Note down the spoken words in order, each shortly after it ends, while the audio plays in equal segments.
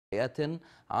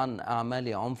عن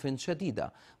أعمال عنف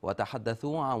شديدة،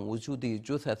 وتحدثوا عن وجود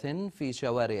جثث في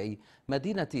شوارع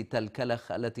مدينة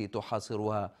تلكلخ التي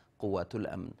تحاصرها قوات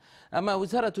الأمن. أما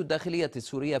وزارة الداخلية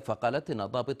السورية فقالت إن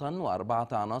ضابطا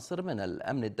و4 عناصر من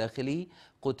الأمن الداخلي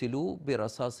قتلوا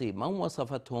برصاص من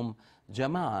وصفتهم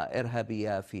جماعة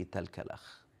إرهابية في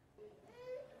تلكلخ.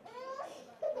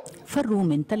 فروا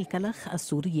من تلكلخ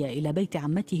السورية إلى بيت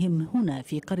عمتهم هنا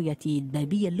في قرية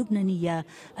الدبابية اللبنانية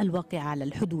الواقعة على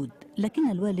الحدود،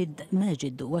 لكن الوالد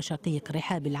ماجد وشقيق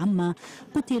رحاب العمة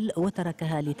قتل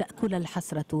وتركها لتأكل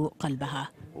الحسرة قلبها.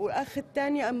 والأخ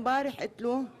الثاني امبارح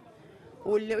قتلوه،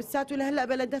 واللي قساته لهلا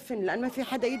بلا دفن لأن ما في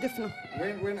حدا يدفنه.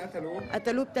 وين قتلوه؟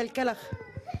 قتلوه بتلكلخ.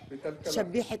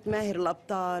 شبيحة ماهر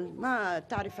الأبطال، ما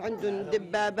تعرف عندهم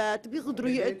دبابات بيقدروا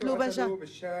يقتلوا بشا.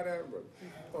 بالشارع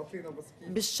تعطينا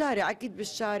بالشارع أكيد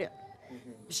بالشارع.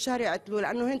 بالشارع قتلوه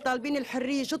لأنه هن طالبين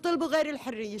الحرية. شو طلبوا غير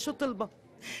الحرية؟ شو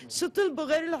طلبوا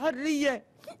غير الحرية؟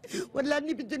 ولا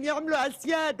اني بدهم يعملوا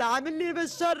اسياد؟ عامل لي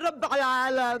بشار رب على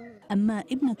العالم. اما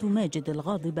ابنة ماجد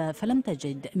الغاضبة فلم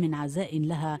تجد من عزاء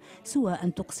لها سوى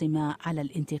ان تقسم على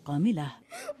الانتقام له.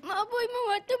 ما ابوي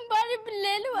موت امبارح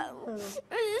بالليل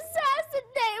الساعة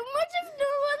 6 وما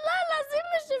شفناه، والله العظيم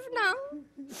ما شفناه.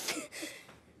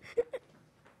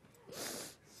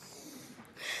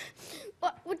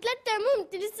 وثلاث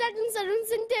عمومتي لساتهم صاروا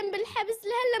سنتين بالحبس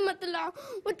لهلا ما طلعوا،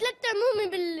 وثلاث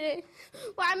عمومي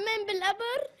وعمين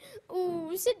بالقبر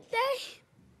وستة،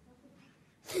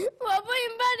 وابوي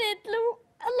امبارح قتلوه.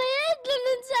 الله يقتلهم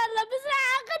ان شاء الله، بس راح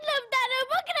اقتلهم تاني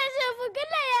وبكره اشوفوا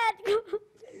كلياتكم.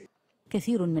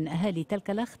 كثير من أهالي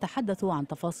تلكلخ تحدثوا عن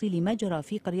تفاصيل ما جرى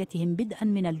في قريتهم بدءا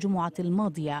من الجمعة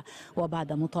الماضية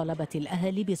وبعد مطالبة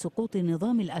الأهالي بسقوط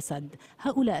نظام الأسد.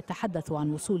 هؤلاء تحدثوا عن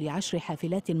وصول 10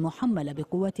 حافلات محملة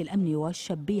بقوات الأمن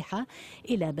والشبيحة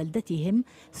إلى بلدتهم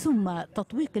ثم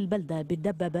تطويق البلدة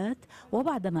بالدبابات،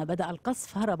 وبعدما بدأ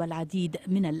القصف هرب العديد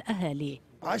من الأهالي.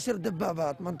 10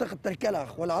 دبابات منطقة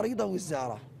تلكلخ والعريضة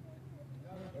والزارة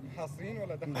محاصرين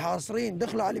ولا دخلوا؟ محاصرين،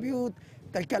 دخلوا على البيوت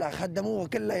تلكلخ هدموها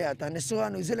كلياتها،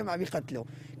 نسوان وزلم عم يقتلوا،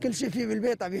 كل شيء فيه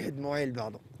بالبيت عم يهدموا عيل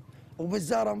بعضه.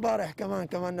 وبالزارة امبارح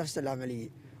كمان نفس العملية،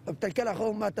 بتلكلخ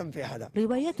ما تم في حدا.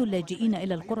 روايات اللاجئين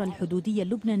إلى القرى الحدودية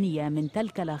اللبنانية من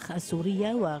تلكلخ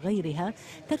السورية وغيرها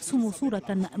ترسم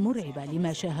صورة مرعبة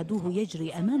لما شاهدوه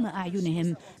يجري أمام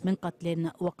أعينهم من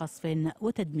قتل وقصف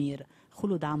وتدمير.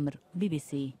 خلود عمرو،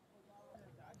 BBC.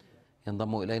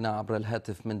 ينضم إلينا عبر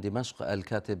الهاتف من دمشق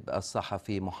الكاتب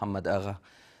الصحفي محمد آغا.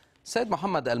 سيد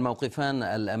محمد، الموقفان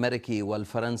الأمريكي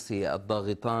والفرنسي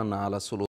الضاغطان على السلطات